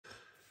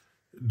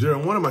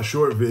During one of my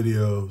short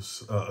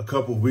videos a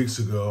couple of weeks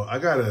ago, I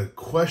got a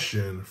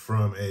question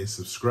from a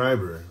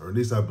subscriber, or at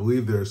least I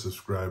believe they're a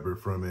subscriber,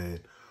 from an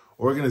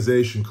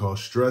organization called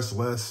Stress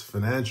Less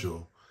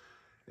Financial.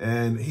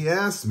 And he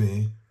asked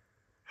me,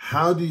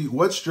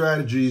 what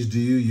strategies do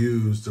you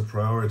use to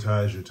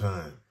prioritize your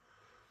time?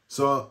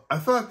 So I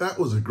thought that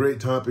was a great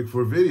topic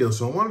for a video.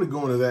 So I wanted to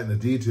go into that in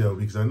detail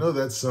because I know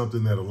that's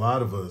something that a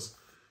lot of us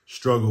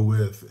struggle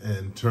with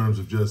in terms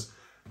of just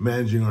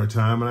managing our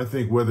time. And I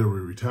think whether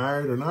we're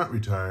retired or not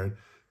retired,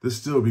 this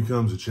still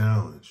becomes a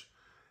challenge.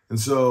 And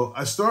so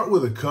I start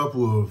with a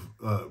couple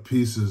of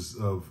pieces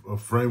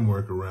of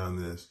framework around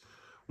this.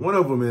 One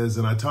of them is,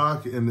 and I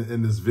talk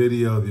in this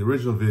video, the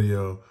original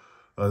video,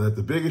 that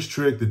the biggest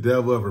trick the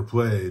devil ever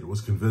played was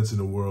convincing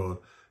the world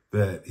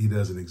that he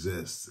doesn't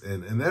exist.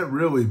 And that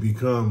really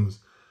becomes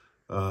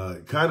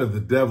kind of the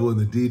devil in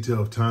the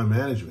detail of time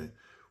management.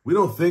 We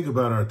don't think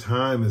about our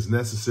time as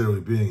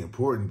necessarily being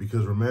important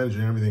because we're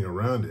managing everything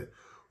around it.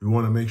 We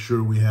want to make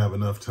sure we have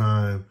enough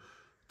time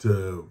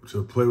to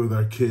play with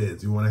our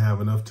kids. We want to have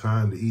enough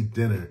time to eat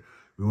dinner.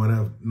 We want to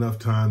have enough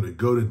time to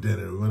go to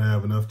dinner. We want to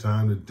have enough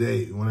time to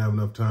date. We want to have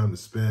enough time to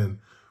spend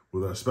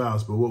with our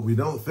spouse. But what we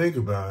don't think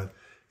about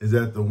is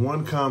that the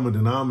one common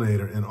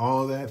denominator in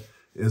all of that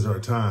is our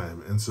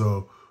time. And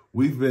so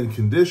we've been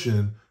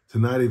conditioned to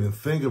not even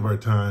think of our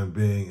time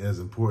being as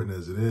important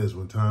as it is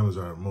when time is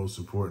our most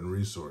important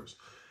resource.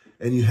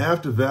 And you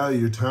have to value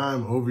your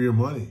time over your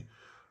money.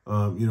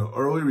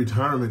 Early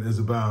retirement is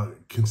about,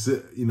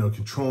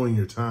 controlling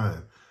your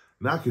time,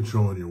 not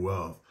controlling your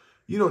wealth.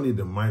 You don't need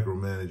to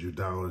micromanage your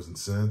dollars and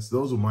cents.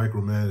 Those will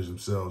micromanage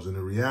themselves. And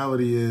the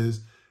reality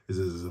is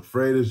as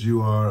afraid as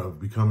you are of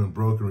becoming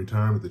broke in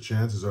retirement, the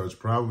chances are it's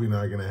probably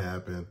not going to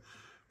happen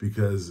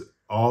because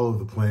all of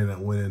the planning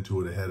that went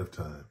into it ahead of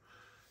time.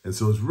 And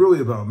so it's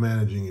really about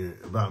managing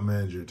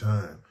your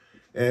time.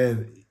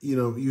 And,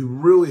 you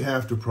really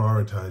have to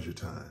prioritize your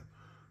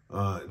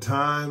time.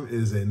 Time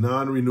is a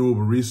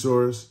non-renewable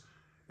resource.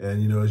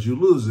 And, as you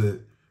lose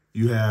it,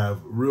 you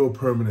have real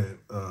permanent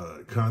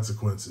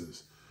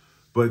consequences.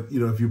 But,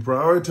 if you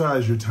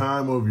prioritize your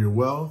time over your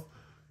wealth,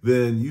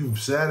 then you've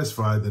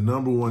satisfied the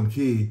number one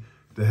key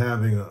to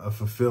having a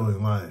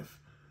fulfilling life.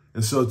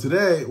 And so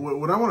today,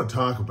 what I want to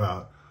talk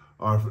about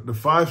are the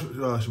five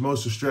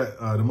most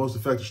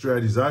effective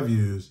strategies I've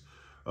used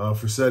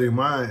for setting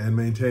and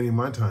maintaining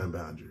my time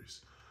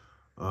boundaries.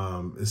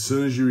 As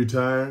soon as you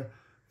retire,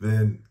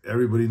 then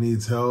everybody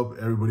needs help.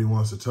 Everybody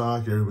wants to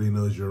talk. Everybody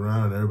knows you're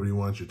around, and everybody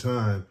wants your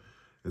time.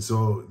 And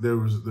so there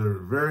are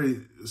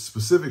very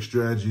specific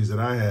strategies that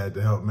I had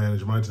to help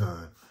manage my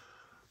time.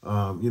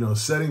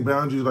 Setting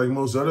boundaries, like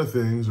most other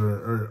things,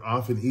 are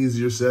often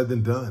easier said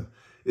than done.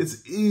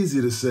 It's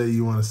easy to say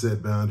you want to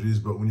set boundaries,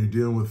 but when you're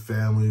dealing with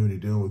family, when you're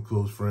dealing with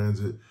close friends,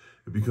 it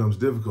becomes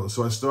difficult.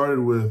 So I started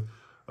with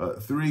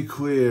 3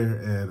 clear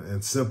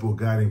and simple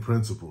guiding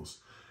principles.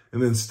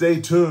 And then stay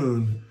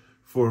tuned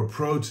for a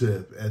pro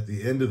tip at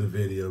the end of the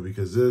video,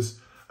 because this,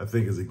 I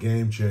think, is a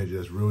game changer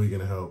that's really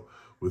going to help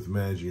with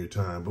managing your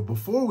time. But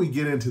before we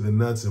get into the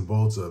nuts and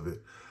bolts of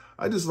it,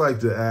 I'd just like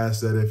to ask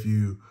that if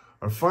you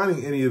are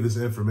finding any of this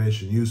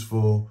information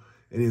useful,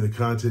 any of the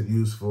content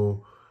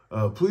useful,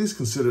 please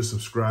consider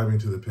subscribing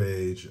to the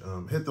page.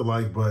 Hit the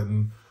like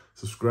button,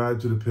 subscribe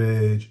to the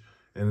page,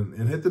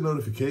 and hit the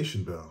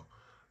notification bell,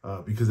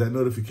 because that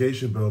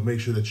notification bell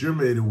makes sure that you're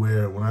made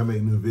aware when I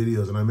make new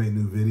videos, and I make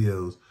new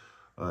videos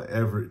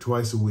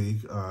twice a week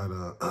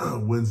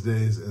on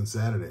Wednesdays and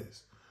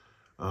Saturdays.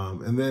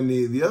 And then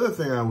the other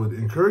thing I would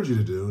encourage you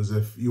to do is,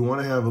 if you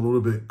want to have a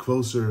little bit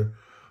closer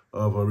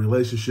of a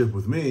relationship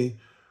with me,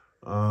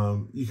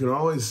 you can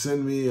always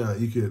send me,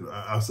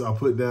 I'll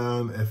put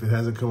down, if it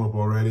hasn't come up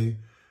already,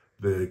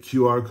 the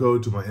QR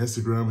code to my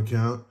Instagram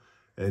account,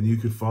 and you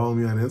could follow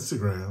me on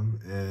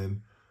Instagram.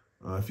 And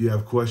if you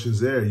have questions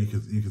there, you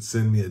could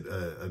send me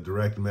a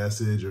direct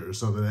message or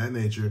something of that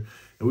nature,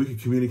 and we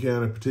could communicate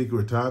on a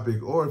particular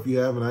topic, or if you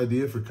have an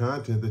idea for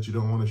content that you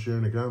don't want to share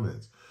in the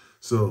comments.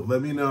 So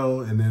let me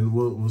know, and then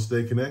we'll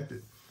stay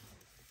connected.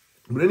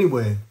 But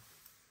anyway,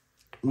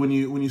 when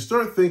you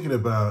start thinking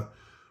about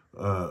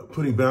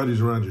putting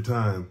boundaries around your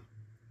time,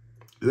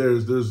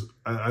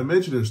 I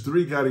mentioned there's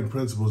 3 guiding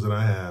principles that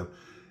I have,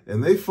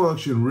 and they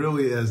function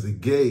really as the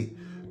gate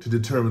to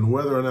determine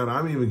whether or not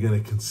I'm even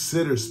going to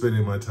consider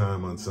spending my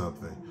time on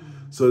something.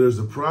 So there's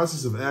a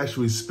process of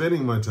actually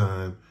spending my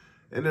time,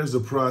 and there's a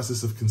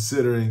process of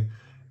considering,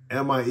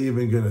 am I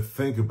even going to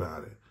think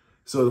about it?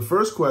 So the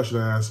first question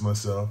I ask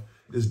myself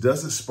is,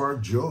 does it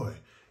spark joy?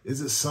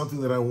 Is it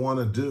something that I want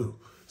to do?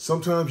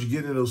 Sometimes you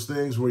get into those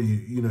things where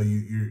you're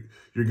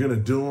going to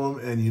do them,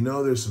 and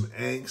there's some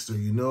angst,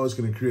 or it's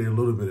going to create a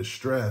little bit of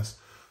stress.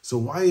 So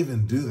why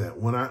even do that?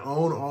 When I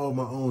own all of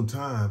my own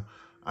time,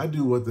 I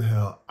do what the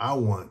hell I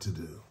want to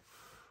do.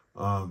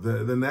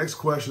 The next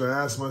question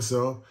I ask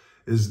myself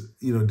is,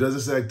 does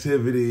this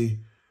activity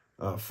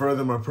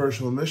further my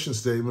personal mission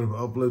statement of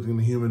uplifting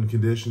the human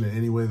condition in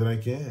any way that I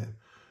can?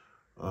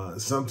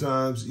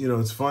 Sometimes,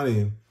 it's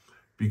funny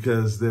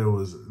because there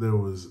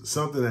was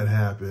something that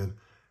happened,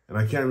 and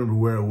I can't remember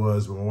where it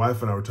was, but my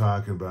wife and I were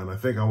talking about it, and I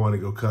think I want to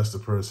go cuss the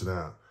person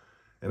out.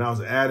 And I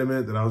was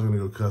adamant that I was going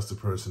to go cuss the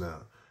person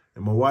out.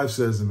 And my wife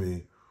says to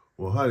me,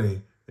 well,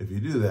 honey, if you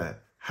do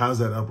that, how's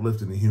that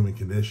uplifting the human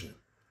condition?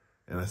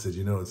 And I said,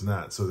 it's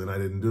not. So then I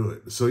didn't do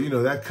it. So,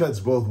 that cuts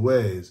both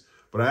ways.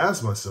 But I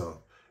asked myself,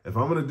 if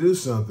I'm going to do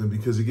something,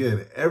 because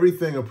again,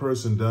 everything a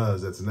person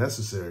does that's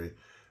necessary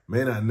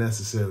may not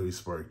necessarily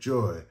spark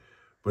joy,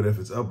 but if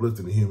it's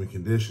uplifting the human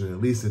condition,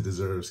 at least it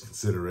deserves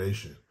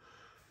consideration.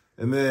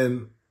 And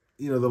then,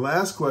 the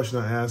last question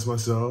I asked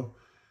myself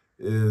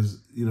is,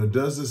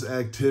 does this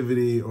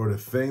activity or the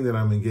thing that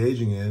I'm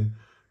engaging in,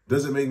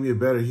 does it make me a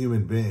better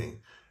human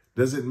being?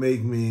 Does it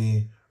make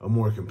me a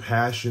more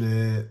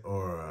compassionate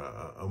or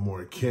a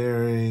more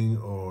caring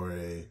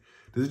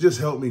does it just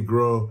help me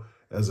grow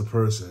as a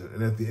person?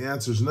 And if the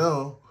answer is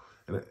no,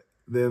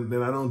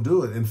 then I don't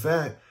do it. In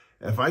fact,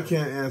 if I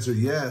can't answer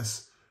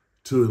yes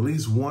to at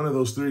least one of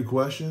those three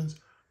questions,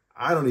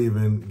 I don't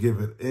even give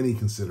it any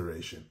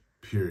consideration,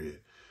 period.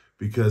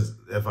 Because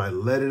if I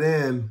let it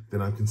in,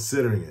 then I'm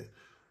considering it.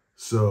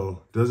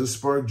 So does it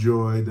spark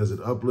joy? Does it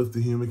uplift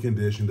the human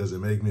condition? Does it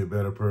make me a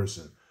better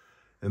person?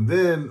 And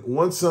then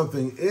once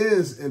something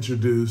is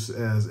introduced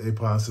as a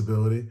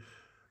possibility,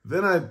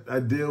 then I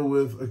deal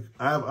with,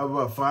 I have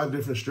about 5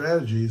 different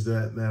strategies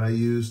that I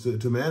use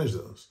to manage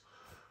those.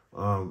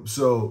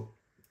 So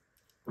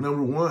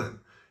number 1,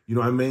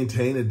 I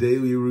maintain a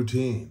daily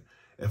routine.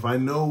 If I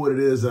know what it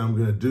is that I'm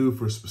going to do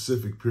for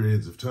specific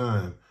periods of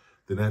time,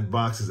 then that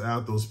boxes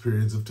out those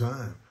periods of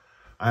time.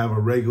 I have a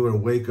regular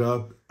wake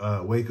up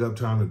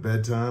time and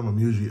bedtime. I'm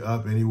usually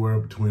up anywhere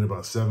between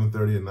about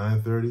 7:30 and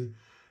 9:30.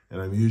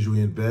 And I'm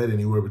usually in bed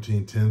anywhere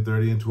between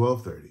 10:30 and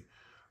 12:30.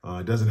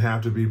 It doesn't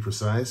have to be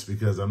precise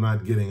because I'm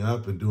not getting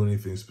up and doing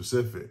anything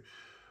specific.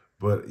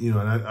 But,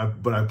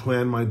 but I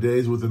plan my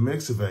days with a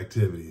mix of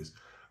activities.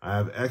 I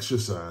have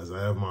exercise.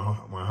 I have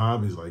my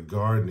hobbies like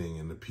gardening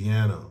and the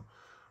piano.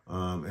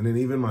 And then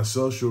even my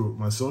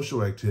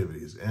social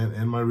activities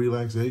and my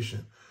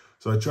relaxation.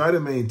 So I try to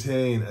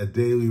maintain a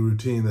daily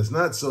routine that's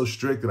not so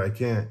strict that I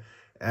can't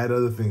add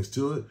other things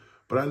to it.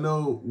 But I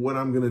know what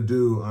I'm going to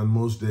do on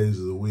most days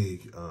of the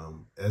week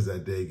as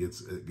that day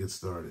gets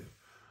started.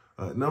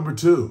 Number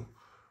 2,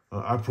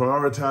 I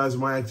prioritize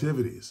my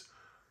activities.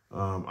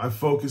 I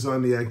focus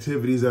on the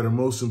activities that are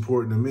most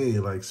important to me,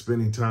 like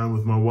spending time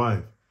with my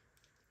wife,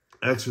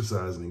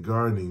 exercising,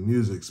 gardening,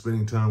 music,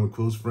 spending time with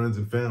close friends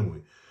and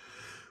family.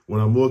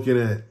 When I'm looking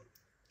at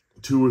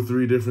 2 or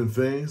 3 different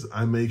things,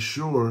 I make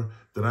sure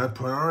that I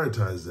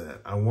prioritize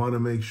that. I want to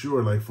make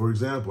sure, like, for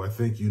example, I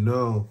think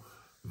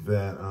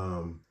that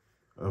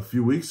a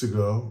few weeks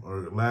ago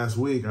or last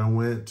week, I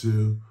went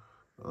to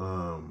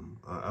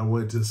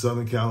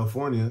Southern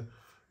California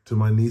to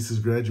my niece's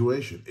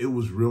graduation. It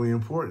was really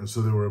important.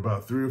 So there were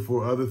about 3 or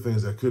 4 other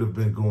things that could have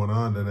been going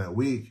on in that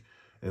week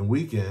and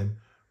weekend.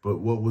 But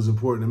what was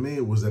important to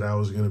me was that I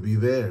was going to be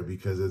there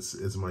because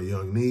it's my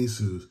young niece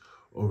who's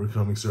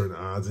overcoming certain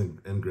odds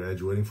and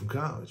graduating from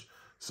college.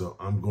 So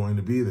I'm going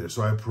to be there.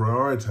 So I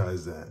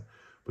prioritize that.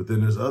 But then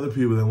there's other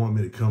people that want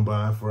me to come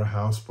by for a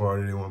house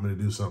party. They want me to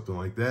do something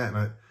like that. And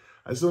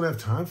I just don't have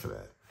time for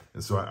that.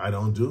 And so I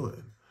don't do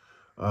it.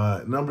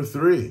 Number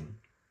 3,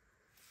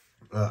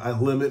 I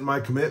limit my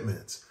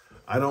commitments.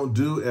 I don't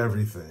do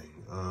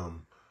everything.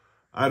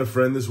 I had a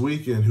friend this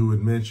weekend who had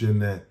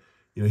mentioned that,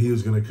 he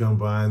was going to come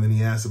by, and then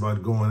he asked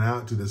about going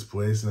out to this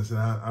place. And I said,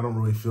 I don't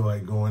really feel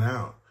like going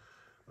out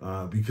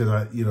because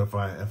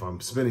if I'm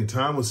spending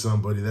time with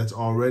somebody, that's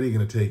already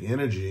going to take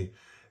energy.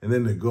 And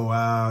then to go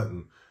out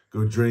and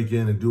go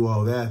drinking and do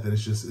all that, then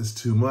it's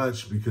too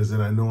much because then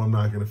I know I'm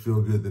not going to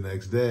feel good the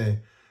next day.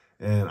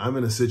 And I'm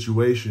in a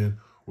situation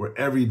where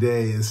every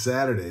day is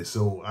Saturday.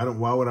 So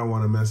why would I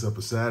want to mess up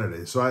a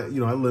Saturday? So I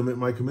limit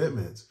my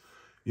commitments.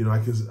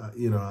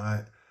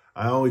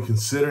 I only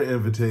consider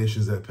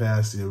invitations that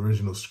pass the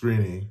original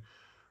screening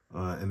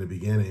in the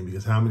beginning,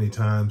 because how many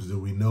times do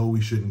we know we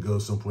shouldn't go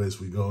someplace,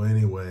 we go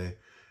anyway,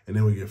 and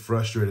then we get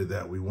frustrated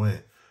that we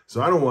went.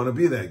 So I don't want to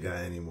be that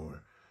guy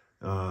anymore.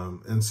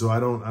 And so I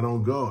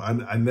don't go.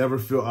 I never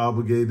feel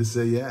obligated to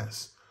say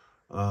yes.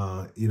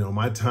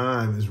 My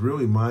time is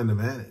really mine to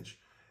manage.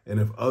 And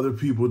if other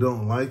people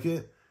don't like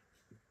it,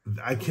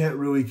 I can't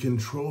really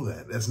control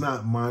that. That's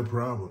not my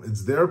problem.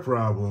 It's their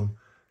problem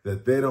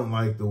that they don't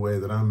like the way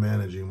that I'm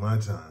managing my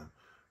time.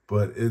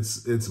 But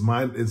it's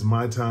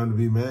my time to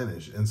be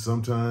managed. And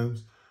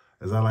sometimes,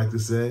 as I like to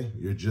say,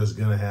 you're just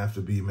gonna have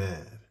to be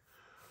mad.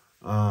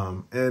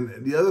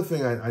 And the other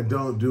thing I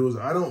don't do is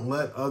I don't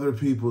let other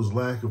people's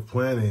lack of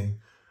planning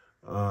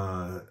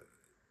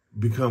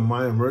become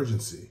my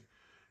emergency.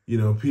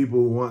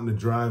 People wanting to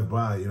drive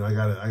by. I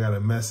got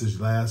a message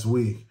last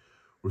week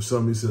where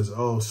somebody says,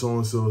 "Oh,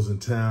 so-and-so is in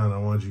town. I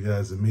want you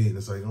guys to meet." And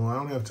it's like, oh, I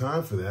don't have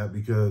time for that,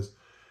 because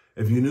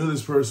if you knew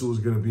this person was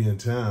going to be in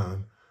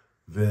town,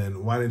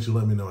 then why didn't you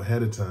let me know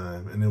ahead of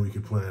time? And then we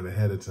could plan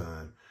ahead of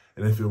time.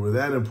 And if it were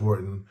that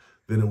important,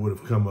 then it would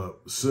have come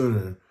up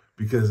sooner,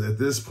 because at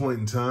this point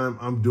in time,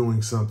 I'm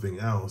doing something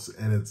else.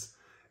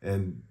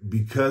 And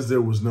because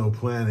there was no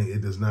planning,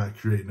 it does not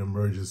create an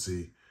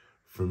emergency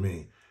for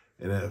me.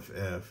 And if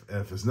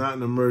it's not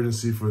an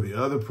emergency for the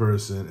other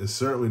person, it's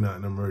certainly not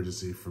an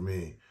emergency for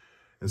me.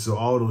 And so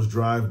all those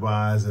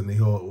drive-bys and the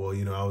whole, well,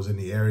 you know, I was in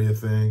the area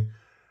thing,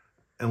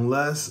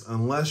 unless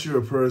you're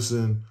a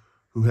person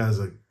who has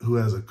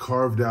a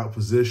carved out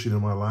position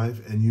in my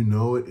life and you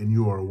know it and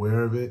you are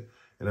aware of it,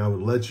 and I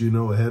would let you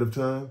know ahead of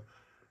time,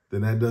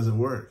 then that doesn't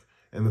work.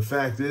 And the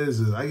fact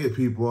is I get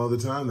people all the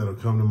time that'll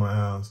come to my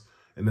house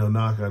and they'll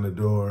knock on the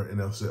door and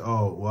they'll say,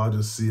 oh, well, I'll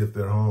just see if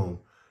they're home.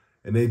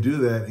 And they do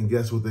that, and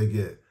guess what they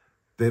get?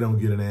 They don't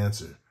get an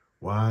answer.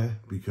 Why?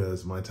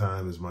 Because my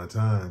time is my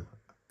time.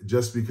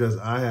 Just because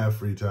I have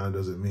free time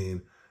doesn't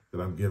mean that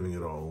I'm giving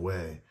it all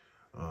away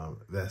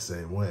that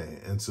same way.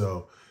 And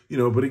so, you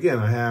know, but again,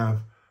 I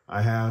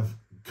have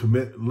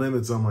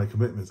limits on my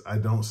commitments. I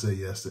don't say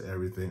yes to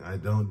everything. I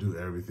don't do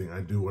everything.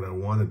 I do what I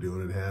want to do,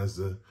 and it has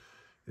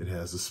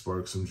to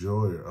spark some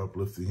joy or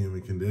uplift the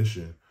human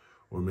condition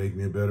or make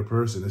me a better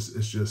person.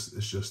 It's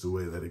just the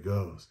way that it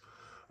goes.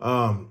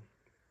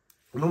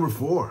 Number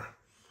 4,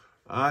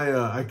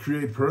 I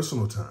create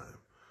personal time.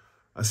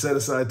 I set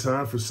aside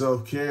time for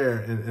self-care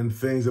and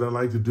things that I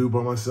like to do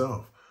by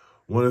myself.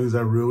 One of the things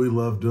I really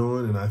love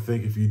doing, and I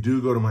think if you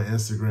do go to my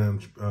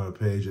Instagram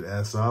page at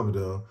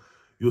 @Sabado,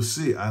 you'll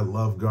see I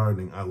love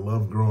gardening. I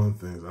love growing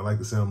things. I like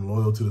to say I'm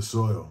loyal to the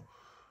soil.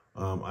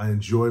 I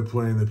enjoy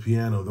playing the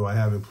piano, though I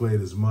haven't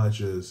played as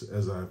much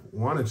as I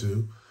wanted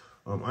to.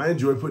 I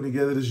enjoy putting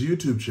together this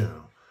YouTube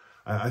channel.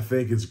 I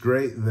think it's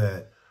great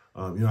that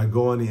you know, I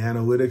go on the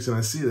analytics and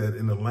I see that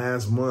in the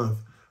last month,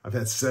 I've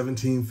had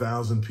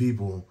 17,000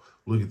 people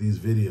look at these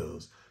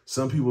videos.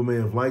 Some people may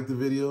have liked the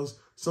videos.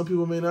 Some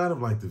people may not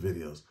have liked the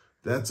videos.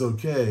 That's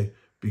okay,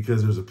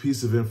 because there's a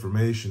piece of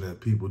information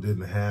that people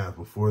didn't have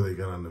before they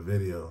got on the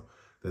video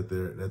that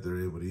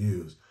they're able to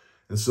use.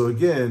 And so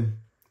again,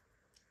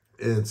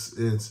 it's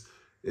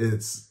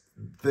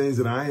things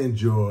that I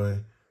enjoy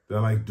that I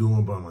like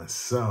doing by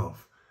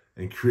myself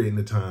and creating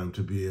the time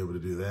to be able to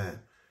do that.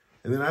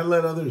 And then I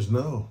let others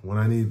know when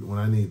I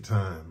need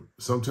time.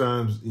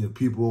 Sometimes, you know,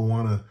 people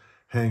want to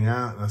hang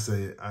out, and I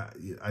say,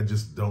 I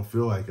just don't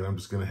feel like it. I'm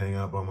just going to hang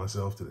out by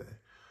myself today,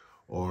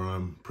 or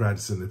I'm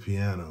practicing the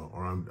piano,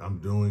 or I'm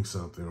doing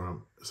something,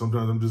 or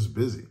sometimes I'm just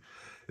busy.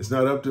 It's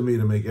not up to me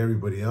to make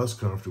everybody else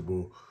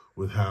comfortable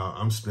with how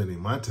I'm spending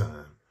my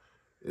time.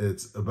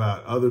 It's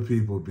about other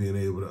people being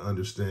able to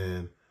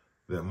understand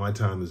that my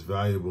time is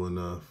valuable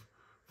enough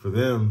for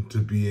them to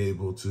be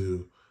able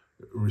to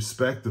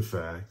respect the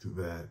fact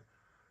that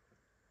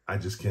I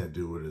just can't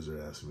do what it is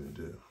they're asking me to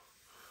do.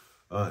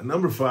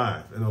 Number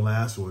 5, and the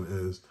last one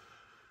is,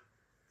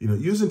 you know,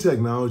 using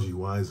technology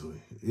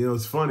wisely. You know,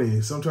 it's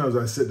funny. Sometimes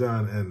I sit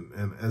down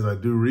and as I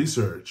do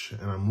research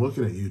and I'm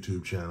looking at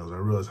YouTube channels, I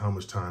realize how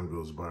much time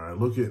goes by. I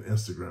look at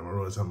Instagram, I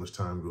realize how much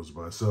time goes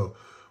by. So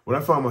what I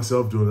find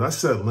myself doing is I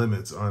set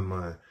limits on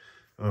the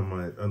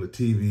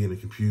TV and the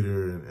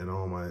computer and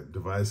all my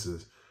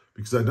devices,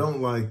 because I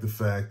don't like the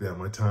fact that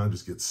my time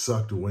just gets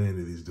sucked away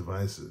into these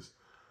devices.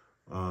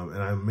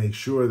 And I make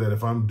sure that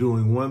if I'm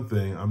doing one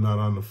thing, I'm not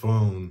on the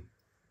phone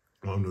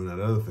while I'm doing that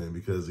other thing,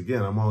 because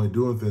again, I'm only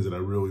doing things that I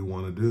really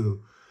want to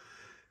do.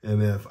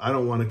 And if I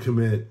don't want to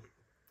commit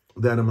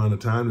that amount of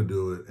time to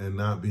do it and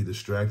not be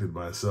distracted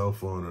by a cell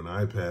phone or an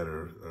iPad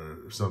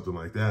or something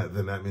like that,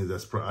 then that means I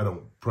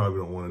probably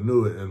don't want to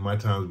do it. And my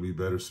time would be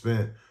better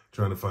spent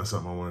trying to find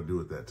something I want to do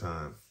at that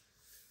time.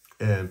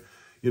 And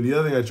you know, the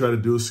other thing I try to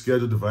do is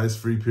schedule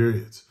device-free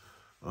periods.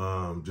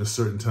 Just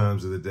certain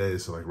times of the day.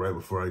 So like right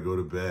before I go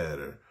to bed,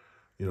 or,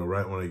 you know,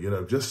 right when I get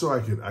up, just so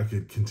I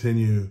could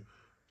continue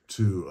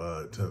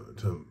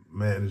to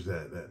manage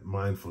that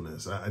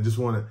mindfulness. I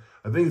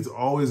think it's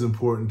always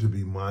important to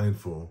be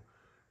mindful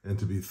and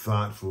to be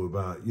thoughtful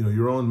about, you know,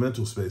 your own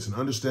mental space and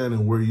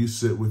understanding where you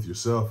sit with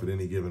yourself at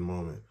any given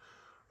moment.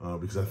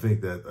 Because I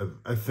think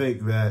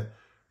that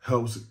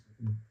helps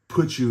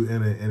put you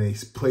in a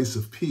place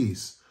of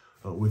peace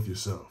with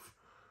yourself.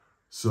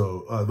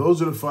 So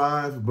those are the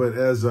 5. But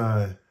as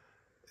I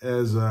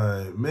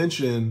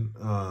mentioned,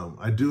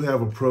 I do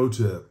have a pro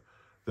tip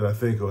that I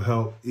think will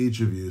help each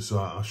of you. So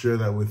I'll share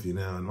that with you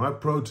now. And my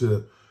pro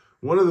tip,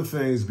 one of the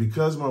things,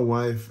 because my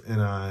wife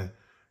and I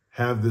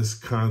have this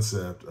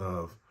concept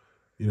of,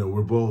 you know,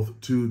 we're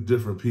both 2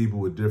 different people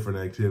with different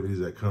activities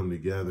that come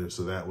together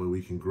so that way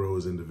we can grow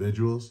as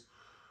individuals.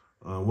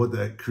 What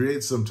that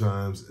creates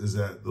sometimes is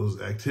that those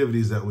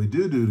activities that we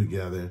do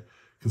together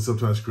can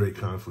sometimes create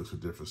conflicts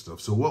with different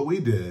stuff. So what we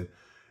did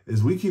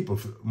is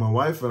my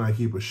wife and I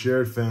keep a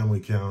shared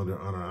family calendar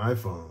on our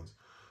iPhones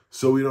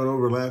so we don't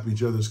overlap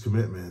each other's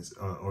commitments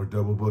or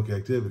double book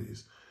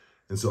activities.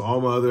 And so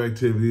all my other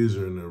activities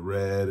are in the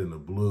red and the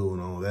blue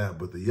and all that,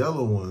 but the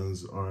yellow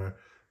ones are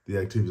the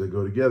activities that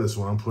go together.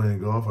 So when I'm playing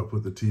golf, I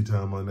put the tee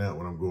time on that.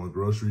 When I'm going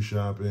grocery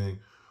shopping,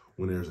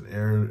 when there's an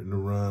errand to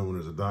run, when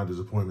there's a doctor's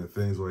appointment,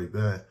 things like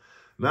that.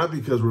 Not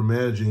because we're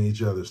managing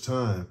each other's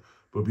time,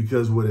 but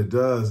because what it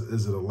does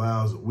is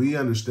we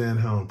understand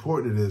how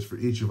important it is for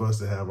each of us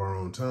to have our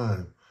own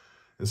time.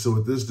 And so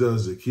what this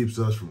does is it keeps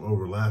us from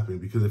overlapping,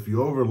 because if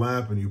you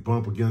overlap and you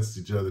bump against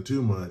each other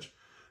too much,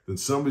 then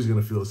somebody's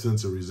going to feel a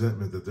sense of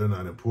resentment that they're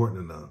not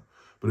important enough.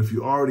 But if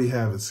you already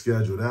have it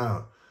scheduled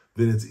out,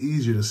 then it's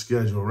easier to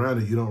schedule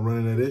around it. You don't run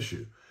into that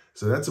issue.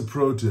 So that's a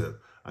pro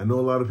tip. I know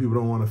a lot of people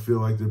don't want to feel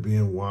like they're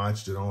being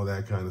watched and all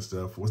that kind of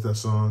stuff. What's that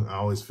song? I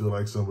always feel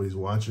like somebody's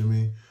watching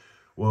me.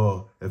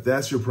 Well, if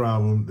that's your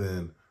problem,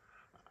 then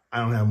I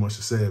don't have much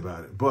to say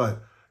about it.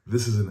 But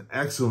this is an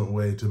excellent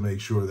way to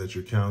make sure that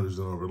your calendars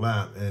don't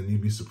overlap. And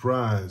you'd be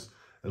surprised,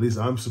 at least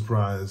I'm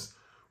surprised,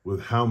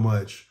 with how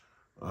much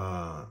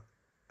how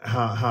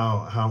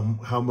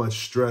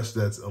much stress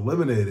that's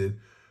eliminated,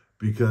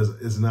 because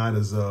it's not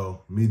as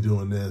though me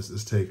doing this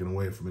is taken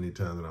away from any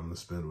time that I'm going to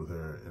spend with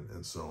her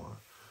and so on.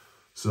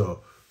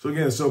 So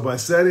again, by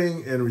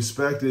setting and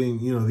respecting,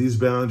 these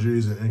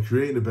boundaries and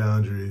creating the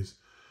boundaries,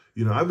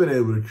 I've been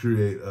able to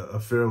create a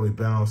fairly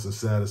balanced and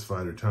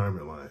satisfied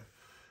retirement life.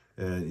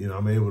 And,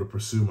 I'm able to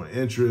pursue my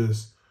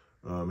interests,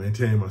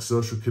 maintain my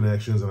social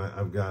connections, and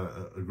I've got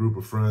a group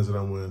of friends that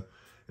I'm with,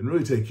 and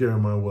really take care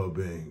of my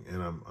well-being.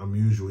 And I'm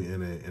usually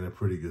in a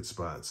pretty good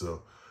spot.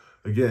 So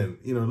again,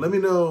 let me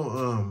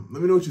know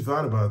what you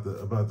thought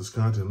about this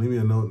content. Leave me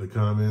a note in the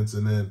comments,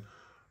 and then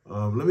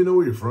let me know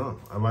where you're from.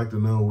 I'd like to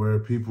know where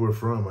people are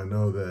from. I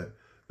know that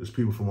there's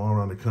people from all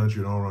around the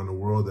country and all around the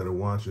world that are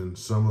watching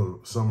some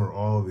or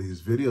all of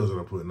these videos that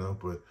I'm putting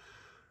up. But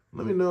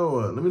let me know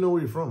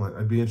where you're from.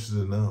 I'd be interested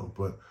to know.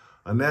 But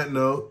on that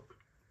note,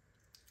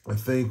 I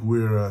think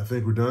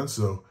we're done.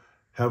 So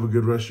have a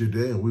good rest of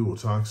your day, and we will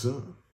talk soon.